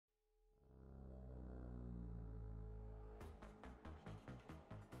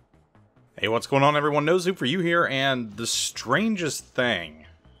Hey, what's going on, everyone? NoZoupForYou here, and the strangest thing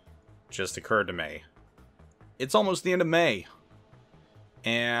just occurred to me. It's almost the end of May,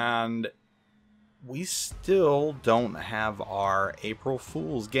 and we still don't have our April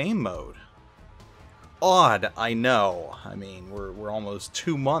Fool's game mode. Odd, I know. I mean, we're almost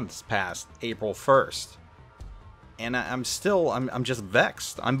 2 months past April 1st. And I'm just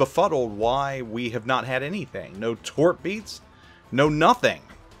vexed. I'm befuddled why we have not had anything. No tort beats, no nothing.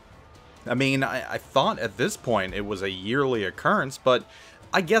 I mean, I thought at this point it was a yearly occurrence, but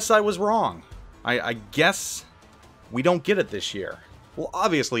I guess I was wrong. I guess we don't get it this year. Well,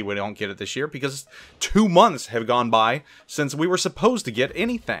 obviously we don't get it this year because 2 months have gone by since we were supposed to get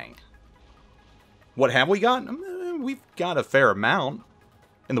anything. What have we got? We've got a fair amount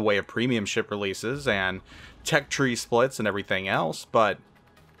in the way of premium ship releases and tech tree splits and everything else, but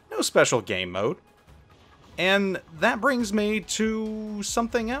no special game mode. And that brings me to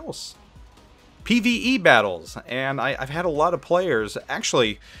something else. PvE battles, and I've had a lot of players,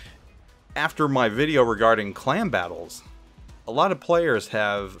 actually, after my video regarding clan battles, a lot of players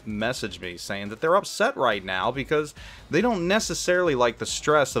have messaged me saying that they're upset right now because they don't necessarily like the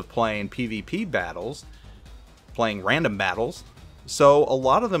stress of playing PvP battles, playing random battles, so a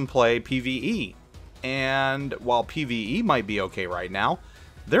lot of them play PvE, and while PvE might be okay right now,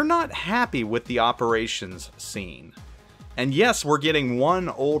 they're not happy with the operations scene. And yes, we're getting one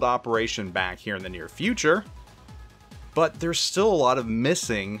old operation back here in the near future, but there's still a lot of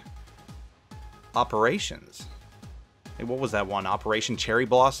missing operations. Hey, what was that one? Operation Cherry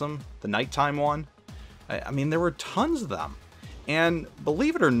Blossom? The nighttime one? I mean, there were tons of them. And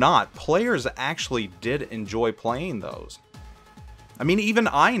believe it or not, players actually did enjoy playing those. I mean, even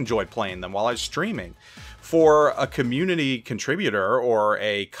I enjoyed playing them while I was streaming. For a community contributor or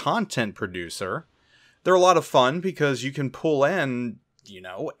a content producer, they're a lot of fun because you can pull in,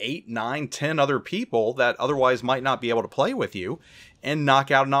 8, 9, 10 other people that otherwise might not be able to play with you and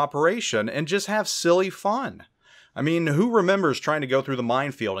knock out an operation and just have silly fun. I mean, who remembers trying to go through the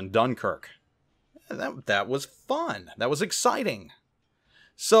minefield in Dunkirk? That was fun. That was exciting.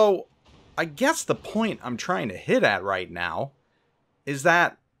 So, I guess the point I'm trying to hit at right now is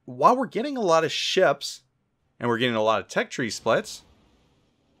that while we're getting a lot of ships and we're getting a lot of tech tree splits,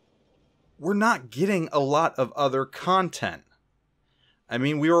 we're not getting a lot of other content. I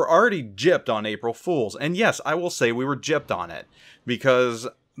mean, we were already gypped on April Fools. And yes, I will say we were gypped on it. Because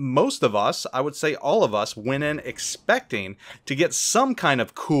most of us, I would say all of us, went in expecting to get some kind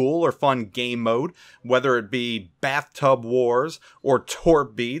of cool or fun game mode. Whether it be bathtub wars, or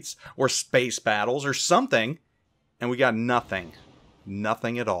tort beats, or space battles, or something. And we got nothing.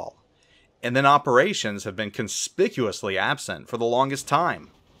 Nothing at all. And then operations have been conspicuously absent for the longest time.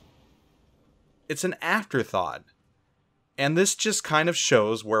 It's an afterthought. And this just kind of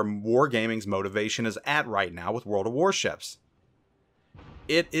shows where Wargaming's motivation is at right now with World of Warships.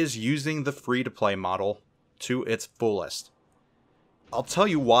 It is using the free-to-play model to its fullest. I'll tell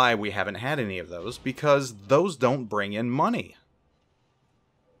you why we haven't had any of those, because those don't bring in money.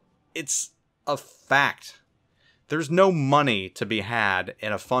 It's a fact. There's no money to be had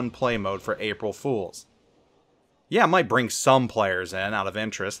in a fun play mode for April Fools. Yeah, it might bring some players in out of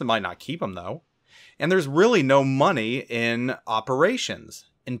interest. It might not keep them, though. And there's really no money in operations,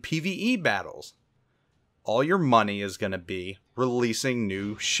 in PvE battles. All your money is going to be releasing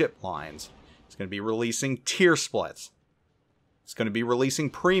new ship lines. It's going to be releasing tier splits. It's going to be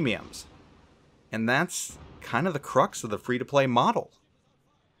releasing premiums. And that's kind of the crux of the free-to-play model.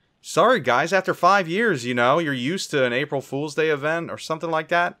 Sorry guys, after 5 years, you're used to an April Fool's Day event or something like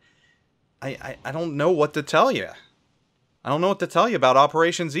that. I don't know what to tell you. I don't know what to tell you about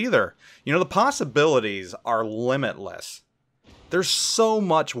operations either. The possibilities are limitless. There's so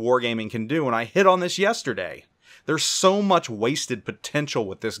much Wargaming can do, and I hit on this yesterday. There's so much wasted potential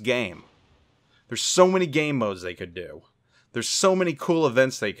with this game. There's so many game modes they could do. There's so many cool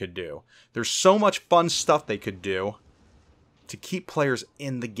events they could do. There's so much fun stuff they could do to keep players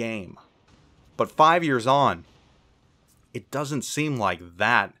in the game. But 5 years on, it doesn't seem like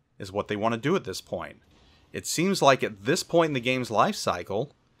that is what they want to do at this point. It seems like at this point in the game's life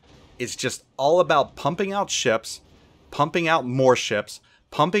cycle, it's just all about pumping out ships, pumping out more ships,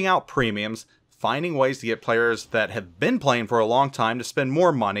 pumping out premiums, finding ways to get players that have been playing for a long time to spend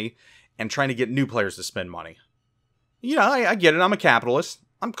more money, and trying to get new players to spend money. I get it. I'm a capitalist.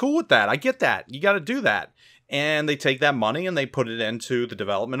 I'm cool with that. I get that. You got to do that. And they take that money and they put it into the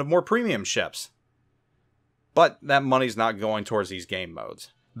development of more premium ships. But that money's not going towards these game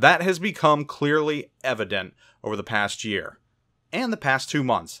modes. That has become clearly evident over the past year and the past 2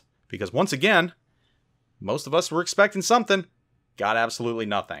 months. Because once again, most of us were expecting something, got absolutely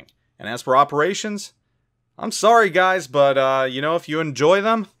nothing. And as for operations, I'm sorry guys, but you know, if you enjoy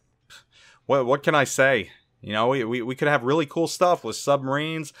them, what can I say? You know, we could have really cool stuff with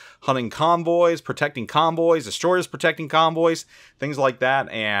submarines, hunting convoys, protecting convoys, destroyers protecting convoys, things like that,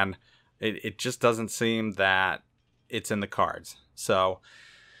 and it just doesn't seem that it's in the cards. So,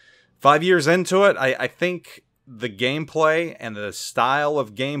 5 years into it, I think the gameplay and the style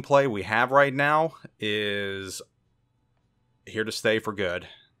of gameplay we have right now is here to stay for good.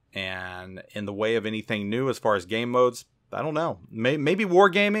 And in the way of anything new as far as game modes, I don't know. Maybe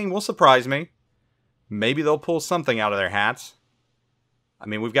wargaming will surprise me. Maybe they'll pull something out of their hats. I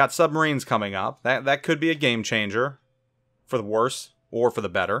mean, we've got submarines coming up. That could be a game changer. For the worse or for the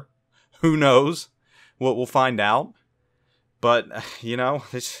better. Who knows? We'll find out. But, you know,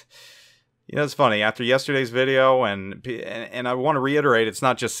 it's funny. After yesterday's video, and I want to reiterate, it's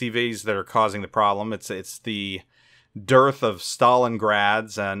not just CVs that are causing the problem. It's the dearth of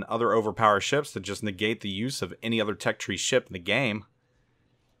Stalingrads and other overpowered ships that just negate the use of any other tech tree ship in the game.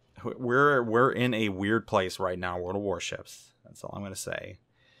 We're in a weird place right now, World of Warships. That's all I'm going to say.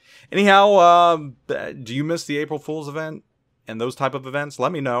 Anyhow, do you miss the April Fool's event and those type of events?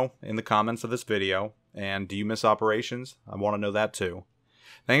 Let me know in the comments of this video. And do you miss operations? I want to know that too.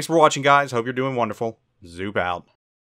 Thanks for watching, guys. Hope you're doing wonderful. Zoop out.